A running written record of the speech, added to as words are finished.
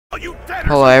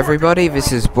Hello everybody,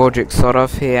 this is BALDRICK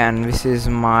SODOFF here, and this is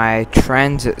my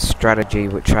transit strategy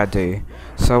which I do.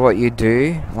 So what you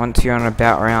do, once you're on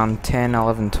about round 10,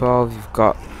 11, 12, you've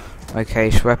got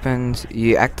okayish weapons,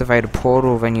 you activate a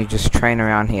portal, then you just train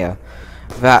around here.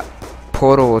 That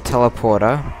portal or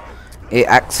teleporter, it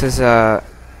acts as a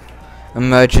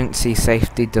emergency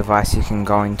safety device you can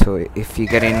go into it if you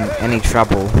get in any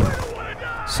trouble.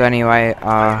 So anyway,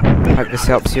 hope this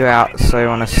helps you out. So you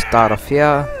want to start off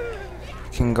here.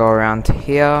 You can go around to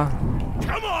here.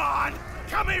 Come on!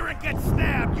 Come here and get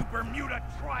stabbed, you Bermuda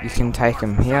triangle. You can take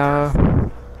him here,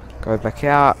 go back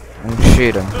out, and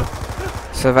shoot him.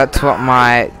 So that's what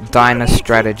my diner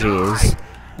strategy is.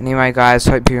 Anyway guys,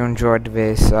 hope you enjoyed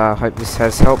this. Hope this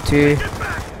has helped you.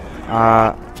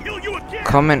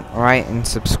 Comment, rate, and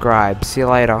subscribe. See you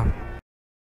later.